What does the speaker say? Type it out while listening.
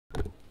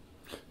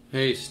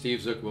Hey,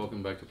 Steve Zook,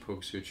 welcome back to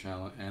Polkzoo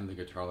channel and the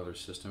guitar ladder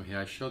system. Hey,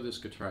 I showed this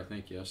guitar I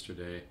think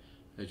yesterday.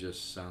 It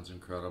just sounds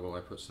incredible.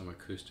 I put some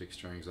acoustic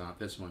strings on it.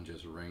 This one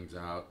just rings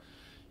out.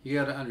 You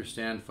got to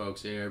understand,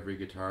 folks, every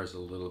guitar is a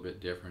little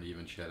bit different.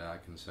 Even Chet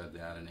Atkins said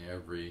that. And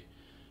every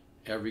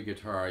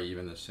guitar,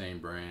 even the same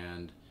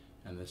brand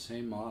and the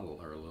same model,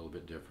 are a little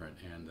bit different.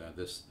 And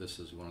this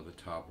is one of the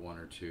top one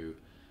or two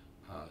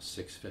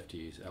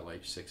 650s,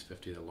 LH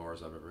 650, the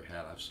lures I've ever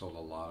had. I've sold a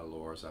lot of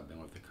lures. I've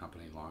been with the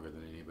company longer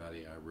than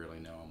anybody. I really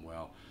know them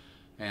well.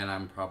 And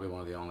I'm probably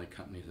one of the only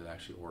companies that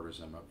actually orders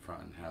them up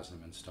front and has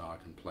them in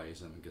stock and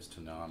plays them and gets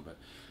to know them. But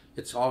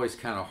it's always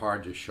kind of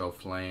hard to show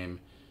flame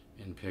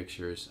in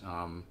pictures.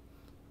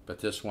 But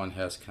this one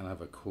has kind of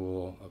a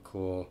cool,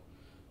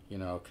 you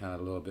know, kind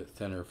of a little bit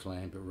thinner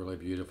flame, but really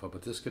beautiful.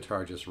 But this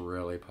guitar just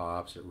really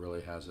pops. It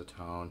really has a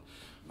tone.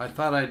 I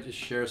thought I'd just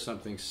share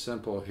something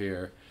simple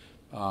here.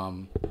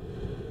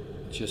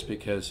 Just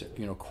because,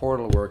 you know,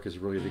 chordal work is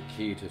really the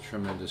key to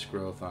tremendous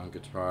growth on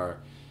guitar.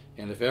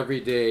 And if every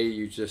day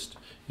you just,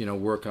 you know,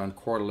 work on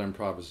chordal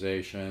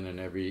improvisation, and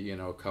every, you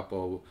know,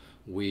 couple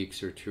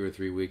weeks or 2 or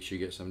 3 weeks you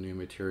get some new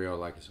material,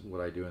 like what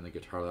I do in the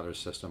guitar ladder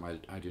system.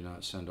 I do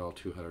not send all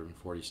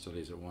 240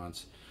 studies at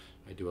once.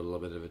 I do a little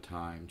bit at a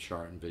time,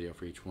 chart and video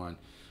for each one.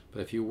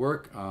 But if you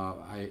work,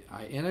 I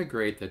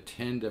integrate the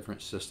 10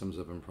 different systems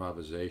of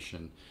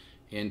improvisation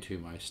into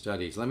my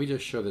studies. Let me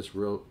just show this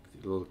real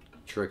little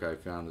trick I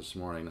found this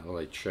morning. Not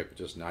really trick,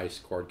 just nice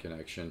chord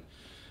connection.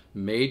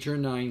 Major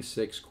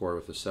 9/6 chord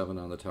with a 7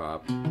 on the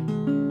top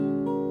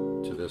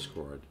to this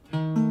chord.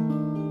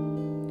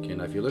 Okay,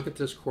 now if you look at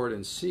this chord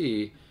in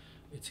C,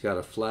 it's got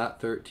a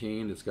flat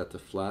 13, it's got the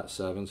flat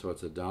 7, so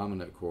it's a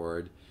dominant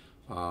chord.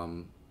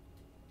 And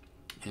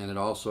it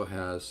also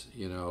has,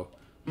 you know,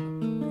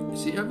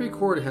 see, every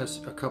chord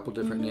has a couple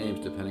different names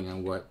depending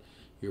on what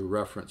your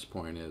reference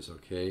point is,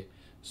 okay?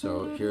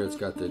 So here it's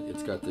got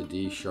the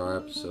D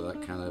sharp, so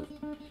that kind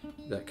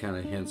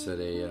of hints at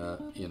a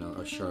you know,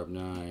 a sharp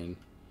 9.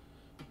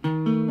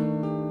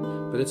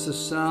 But it's the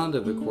sound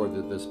of the chord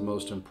that's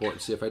most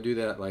important. See, if I do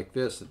that like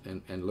this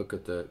and look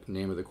at the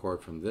name of the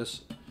chord from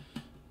this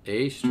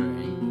A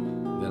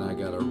string, then I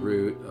got a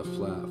root, a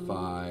flat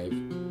 5,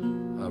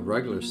 a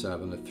regular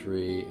 7, a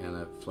 3, and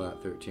a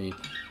flat 13.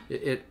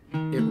 It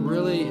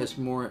really is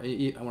more.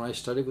 When I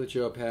studied with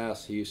Joe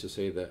Pass, he used to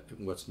say that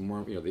what's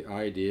more, you know, the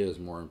idea is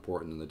more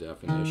important than the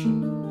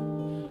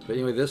definition. But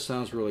anyway, this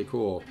sounds really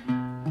cool.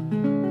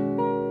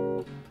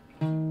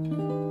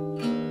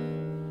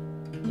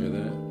 Hear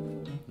that?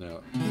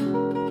 No.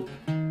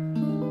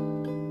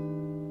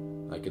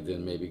 I could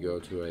then maybe go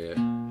to a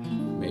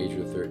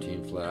major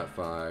 13 flat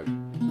 5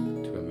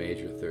 to a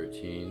major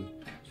 13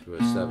 to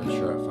a 7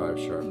 sharp 5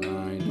 sharp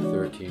 9,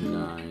 13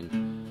 9.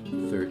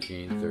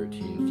 13,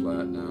 13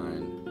 flat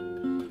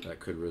 9. That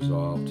could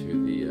resolve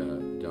to the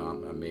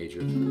a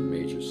major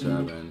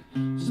 7,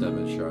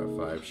 7 sharp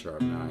 5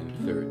 sharp 9,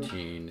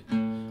 13.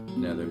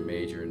 Another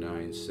major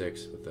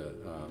 9/6 with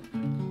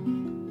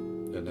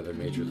another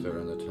major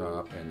 3rd on the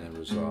top, and then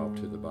resolve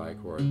to the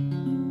bichord.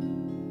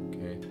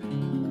 Okay.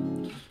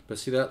 But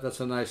see, that's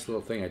a nice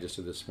little thing I just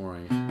did this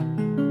morning.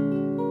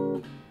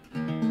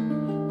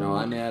 Now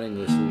I'm adding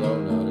this low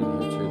note in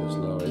here too. This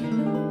low.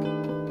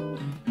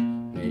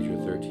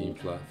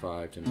 Flat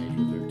 5 to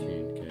major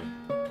 13, okay.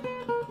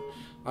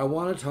 I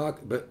want to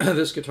talk, but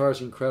this guitar is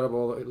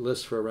incredible. It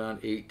lists for around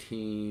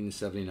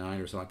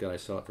 $18.79 or something like that. I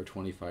sell it for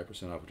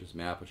 25% off, which is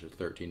MAP, which is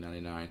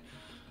 $13.99.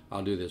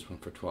 I'll do this one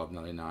for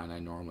 $12.99. I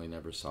normally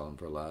never sell them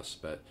for less,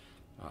 but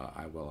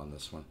I will on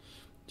this one,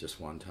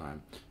 just one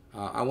time.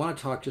 I want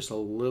to talk just a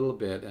little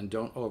bit, and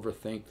don't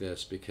overthink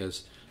this,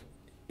 because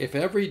if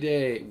every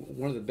day,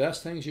 one of the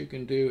best things you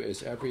can do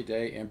is every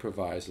day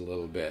improvise a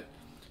little bit.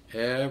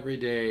 Every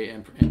day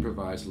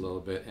improvise a little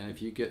bit, and if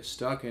you get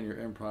stuck in your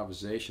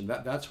improvisation,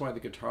 that's why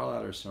the guitar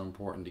ladder is so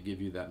important, to give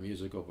you that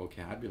musical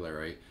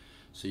vocabulary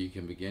so you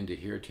can begin to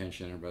hear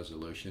tension and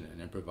resolution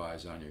and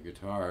improvise on your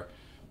guitar.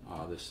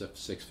 This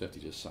 650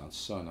 just sounds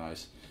so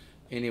nice.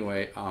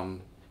 Anyway,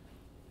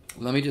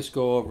 let me just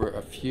go over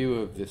a few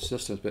of the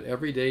systems, but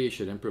every day you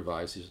should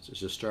improvise.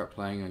 Just start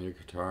playing on your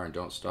guitar and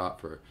don't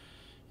stop for,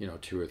 you know,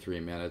 2 or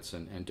 3 minutes,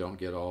 and don't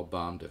get all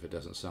bummed if it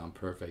doesn't sound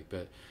perfect.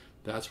 But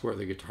that's where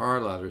the guitar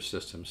ladder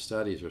system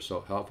studies are so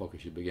helpful,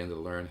 because you begin to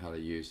learn how to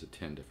use the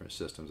 10 different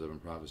systems of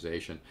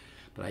improvisation.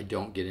 But I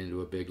don't get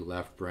into a big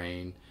left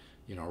brain,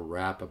 you know,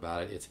 rap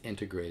about it. It's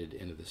integrated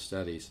into the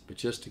studies. But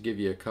just to give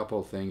you a couple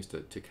of things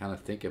to kind of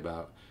think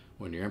about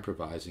when you're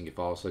improvising, if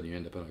all of a sudden you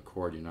end up on a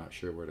chord you're not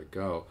sure where to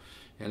go.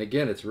 And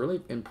again, it's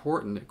really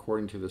important,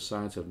 according to the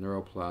science of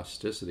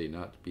neuroplasticity,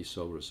 not to be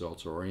so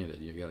results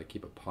oriented. You've got to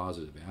keep a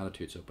positive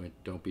attitude, so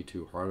don't be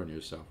too hard on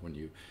yourself when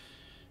you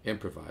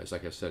improvise.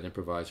 Like I said,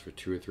 improvise for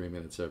 2 or 3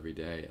 minutes every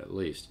day at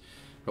least.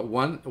 But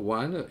one,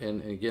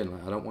 and again,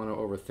 I don't want to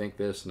overthink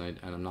this, and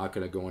I'm not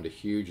going to go into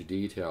huge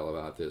detail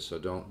about this, so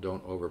don't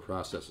over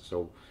process it.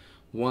 So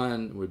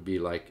one would be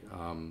like,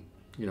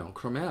 you know,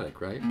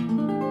 chromatic, right?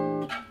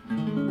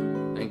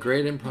 And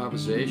great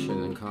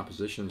improvisation and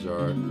compositions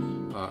are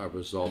a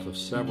result of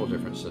several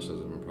different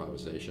systems of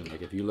improvisation.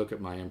 Like if you look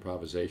at my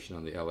improvisation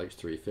on the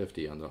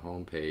LH350 on the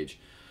home page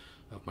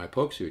of my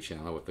Polkzoo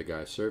channel with the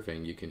guy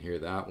surfing, you can hear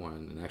that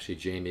one. And actually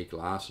Jamie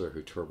Glasser,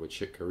 who toured with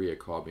Chick Corea,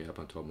 called me up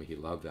and told me he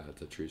loved that.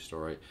 It's a true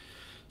story.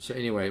 So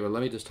anyway, well,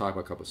 let me just talk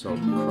about a couple. So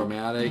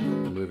chromatic,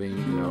 moving,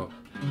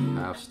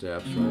 half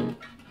steps, right?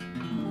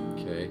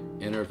 Okay.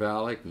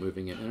 Intervallic,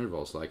 moving in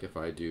intervals, like if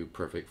I do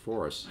perfect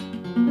force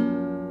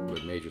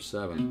with major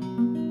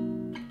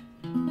 7.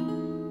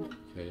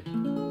 Okay.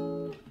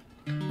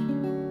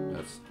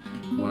 That's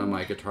one of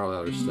my guitar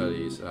ladder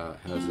studies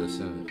has this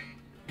in it.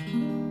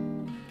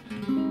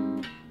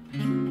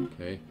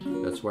 Okay.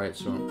 That's why it's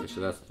so.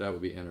 So that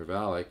would be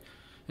intervallic.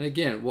 And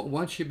again,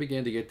 once you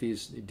begin to get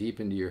these deep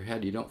into your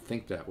head, you don't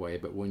think that way.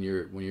 But when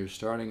you're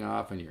starting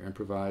off and you're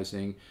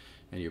improvising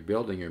and you're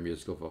building your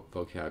musical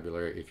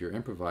vocabulary, if you're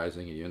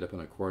improvising and you end up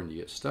on a chord and you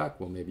get stuck,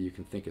 well, maybe you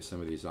can think of some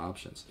of these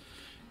options.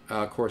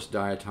 Of course,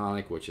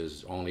 diatonic, which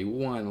is only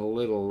one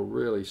little,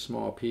 really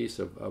small piece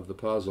of the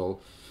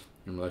puzzle,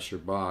 unless you're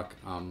Bach.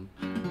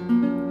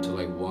 So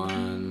like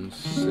 1,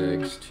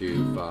 6,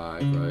 2,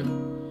 5, right?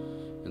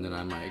 And then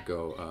I might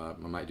go,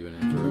 I might do an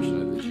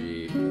inversion of the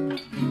G.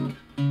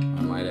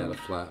 I might add a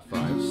flat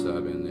 5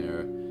 sub in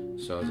there.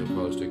 So as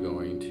opposed to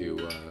going to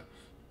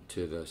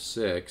the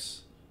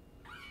 6,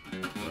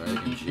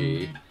 right, in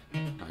G,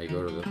 I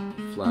go to the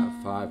flat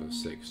 5 of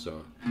 6.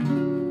 So,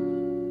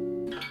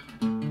 and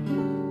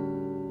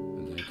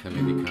then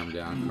maybe come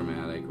down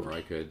chromatic, or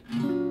I could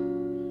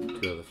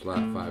go to the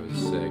flat 5 of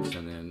 6,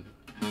 and then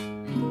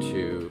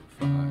 2,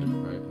 5,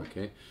 right?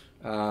 Okay.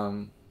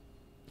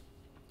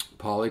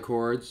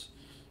 Polychords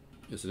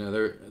is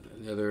another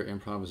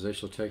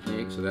improvisational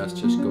technique. So that's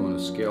just going a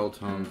scale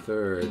tone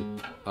third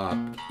up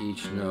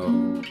each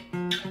note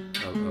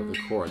of the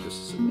chord. This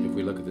is, if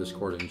we look at this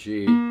chord in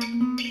G.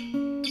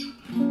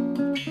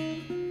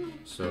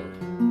 So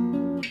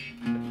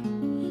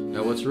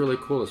now what's really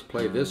cool is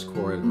play this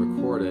chord and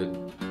record it,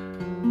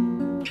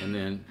 and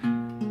then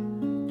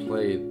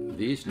play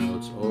these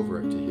notes over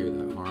it to hear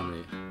that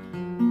harmony.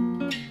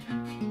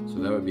 So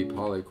that would be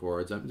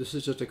polychords. This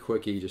is just a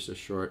quickie, just a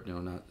short,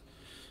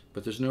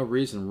 but there's no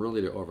reason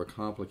really to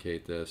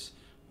overcomplicate this.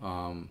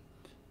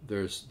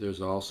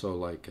 There's also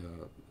like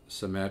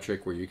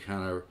symmetric, where you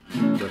kind of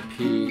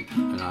repeat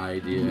an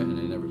idea in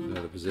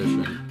another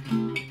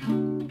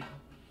position.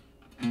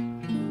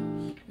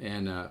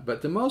 And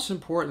but the most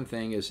important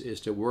thing is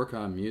to work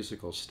on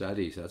musical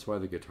studies. That's why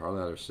the guitar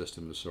ladder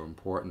system is so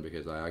important,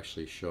 because I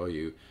actually show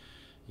you,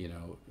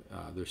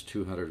 there's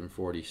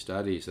 240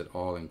 studies that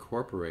all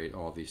incorporate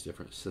all these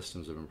different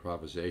systems of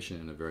improvisation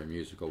in a very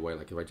musical way.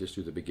 Like if I just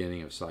do the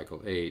beginning of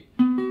cycle 8.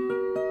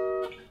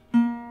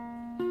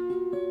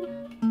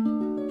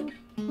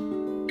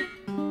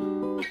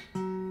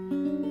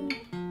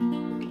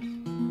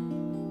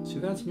 See,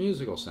 that's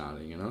musical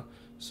sounding,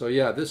 So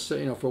yeah, this, for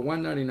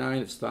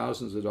 $1.99, it's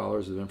thousands of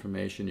dollars of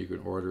information. You can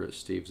order it,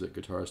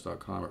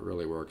 steves@guitarist.com. It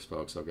really works,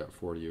 folks. I've got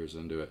 40 years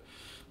into it.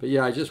 But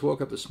yeah, I just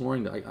woke up this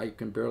morning. I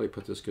can barely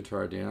put this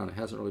guitar down. It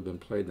hasn't really been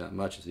played that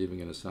much. It's even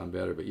going to sound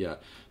better. But yeah,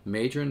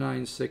 major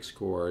 9/6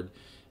 chord,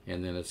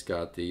 and then it's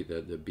got the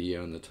B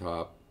on the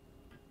top.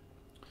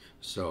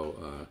 So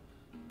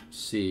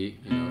C,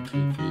 2,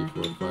 3,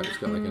 4, 5. It's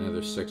got like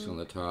another 6 on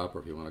the top, or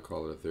if you want to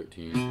call it a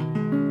 13,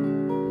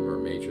 or a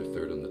major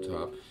third on the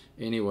top.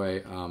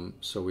 Anyway,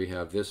 so we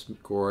have this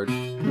chord.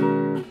 See,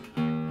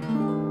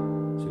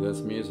 that's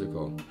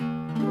musical.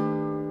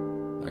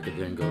 I could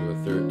then go to a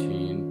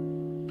 13,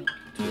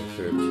 to a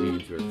 13,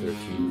 to a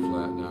 13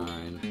 flat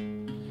 9.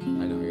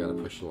 I know I got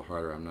to push a little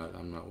harder. I'm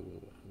not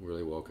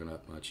really woken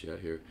up much yet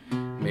here.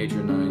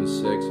 Major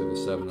 9/6 with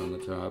a 7 on the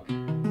top.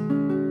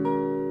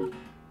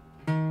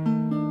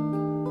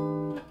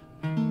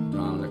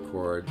 Dominant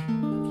chord,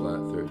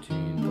 flat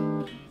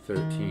 13,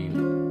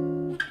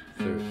 13,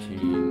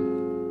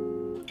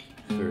 13,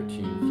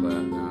 13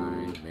 flat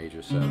 9,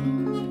 major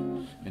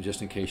 7. And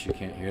just in case you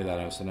can't hear that,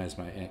 I sometimes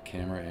my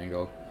camera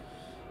angle.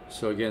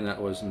 So again,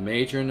 that was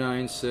major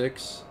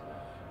 9/6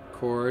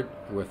 chord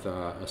with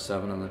a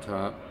 7 on the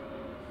top,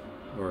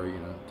 or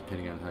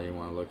depending on how you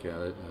want to look at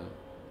it.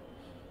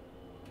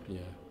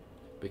 Yeah,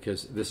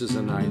 because this is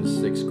a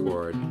 9/6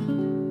 chord,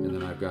 and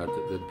then I've got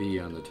the B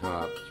on the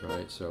top,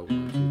 right? So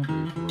 1, 2,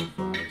 3, 4,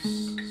 5.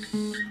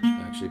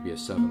 Actually, be a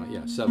 7.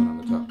 Yeah, 7 on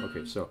the top.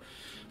 Okay, so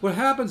what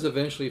happens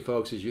eventually,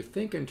 folks, is you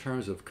think in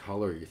terms of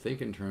color, you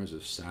think in terms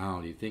of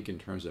sound, you think in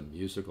terms of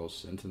musical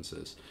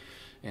sentences.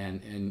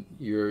 And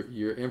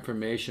your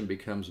information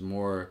becomes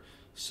more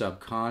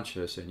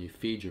subconscious, and you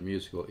feed your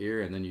musical ear,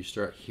 and then you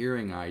start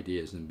hearing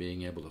ideas and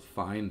being able to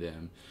find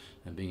them,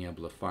 and being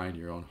able to find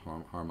your own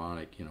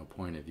harmonic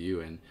point of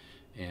view.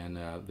 And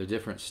the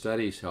different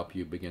studies help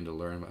you begin to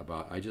learn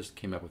about. I just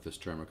came up with this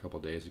term a couple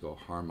days ago,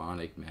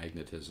 harmonic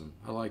magnetism.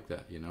 I like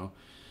that,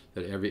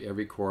 that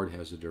every chord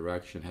has a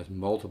direction, has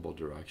multiple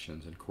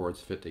directions, and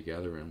chords fit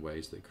together in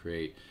ways that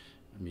create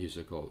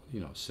musical,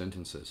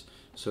 sentences.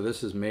 So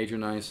this is major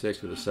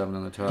 9/6 with a 7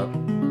 on the top,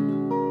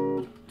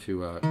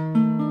 to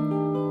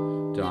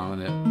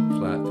dominant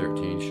flat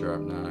 13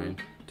 sharp 9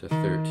 to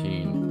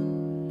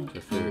 13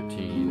 to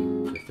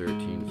 13 to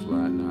 13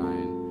 flat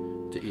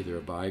 9 to either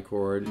a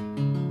bichord,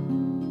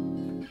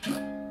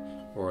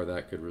 or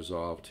that could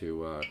resolve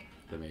to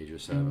the major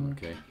 7.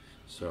 Okay,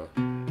 so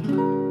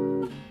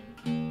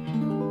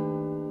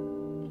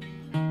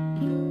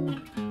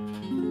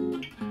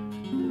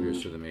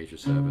here's to the major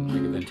 7. I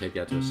can then take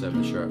that to a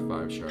 7 sharp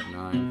 5 sharp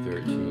 9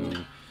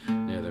 13,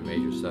 another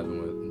major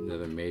 7 with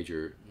another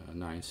major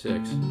 9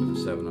 6 with a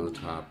 7 on the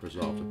top,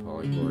 resolved to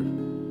polychord.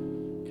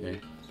 Okay,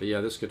 but yeah,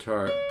 this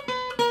guitar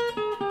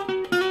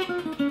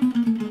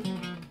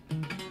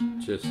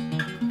just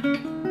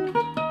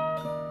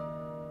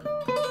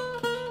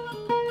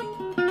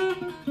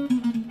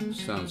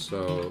sounds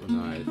so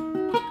nice.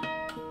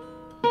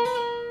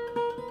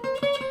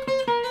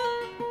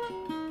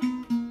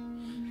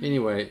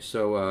 Anyway,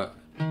 so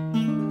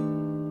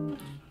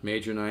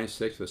major 9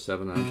 6 with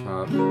 7 on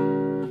top,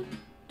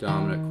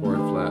 dominant chord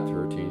flat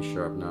 13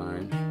 sharp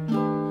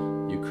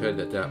 9. You could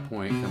at that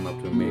point come up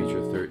to a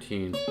major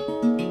 13.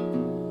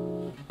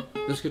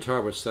 This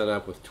guitar was set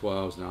up with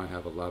 12s, now I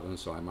have 11,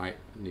 so I might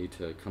need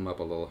to come up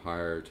a little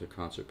higher to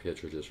concert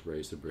pitch or just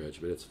raise the bridge,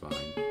 but it's fine.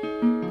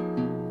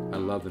 I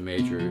love the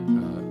major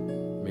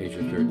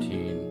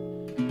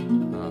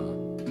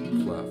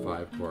 13 flat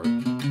 5 chord.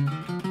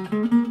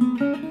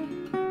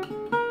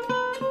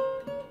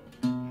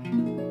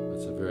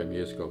 It's a very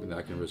musical, and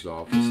that can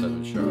resolve to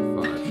 7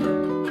 sharp 5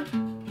 sharp.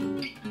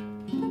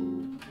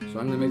 So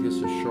I'm going to make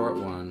this a short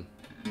one,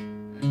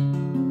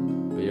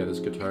 but yeah, this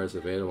guitar is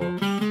available.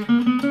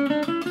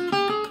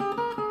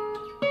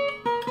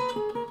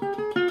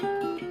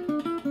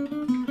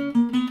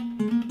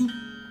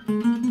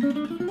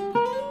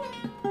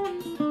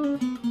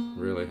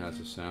 Really has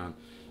a sound.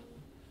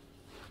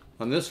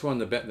 On this one,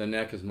 the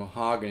neck is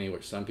mahogany,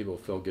 which some people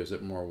feel gives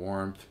it more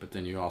warmth, but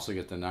then you also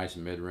get the nice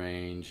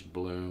mid-range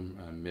bloom,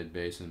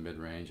 mid-bass and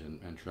mid-range,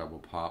 and treble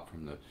pop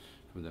from the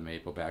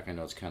maple back. I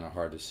know it's kind of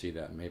hard to see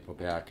that maple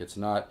back. It's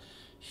not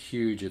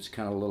huge, it's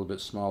kind of a little bit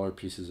smaller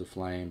pieces of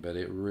flame, but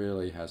it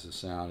really has a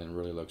sound and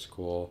really looks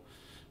cool.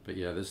 But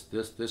yeah, this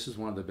is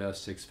one of the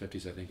best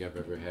 650s I think I've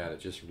ever had. It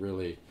just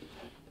really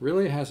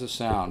has a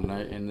sound,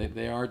 and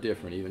they are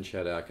different. Even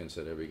Chet Atkins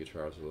said every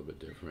guitar is a little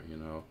bit different, you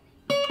know.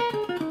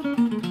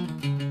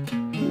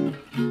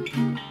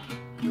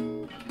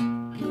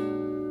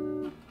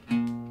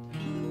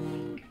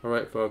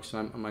 Alright folks,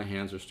 my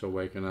hands are still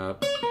waking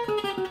up.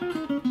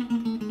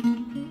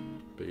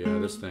 But yeah,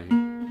 this thing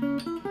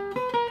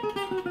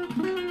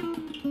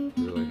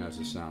really has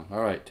a sound.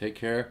 Alright, take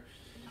care.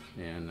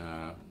 And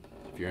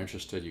if you're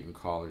interested, you can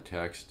call or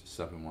text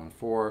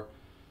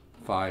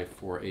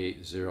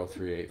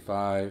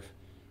 714-548-0385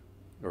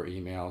 or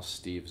email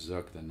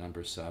stevezook, the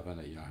number 7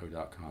 at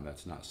yahoo.com.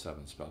 That's not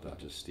 7 spelled out,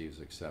 just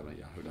stevezook7 at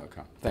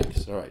yahoo.com.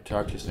 Thanks. Alright,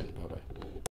 talk to you soon. Bye-bye.